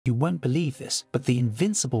You won't believe this, but the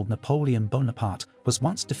invincible Napoleon Bonaparte was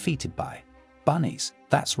once defeated by bunnies.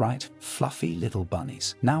 That's right, fluffy little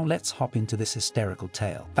bunnies. Now let's hop into this hysterical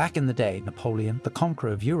tale. Back in the day, Napoleon, the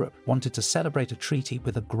conqueror of Europe, wanted to celebrate a treaty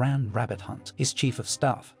with a grand rabbit hunt. His chief of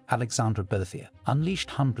staff, Alexandre Berthier, unleashed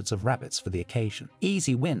hundreds of rabbits for the occasion.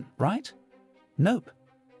 Easy win, right? Nope.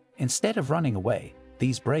 Instead of running away,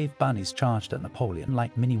 these brave bunnies charged at Napoleon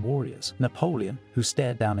like mini warriors. Napoleon, who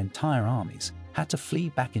stared down entire armies, had to flee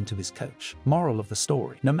back into his coach. Moral of the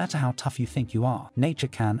story: no matter how tough you think you are, nature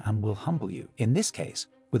can and will humble you, in this case,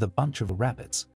 with a bunch of rabbits.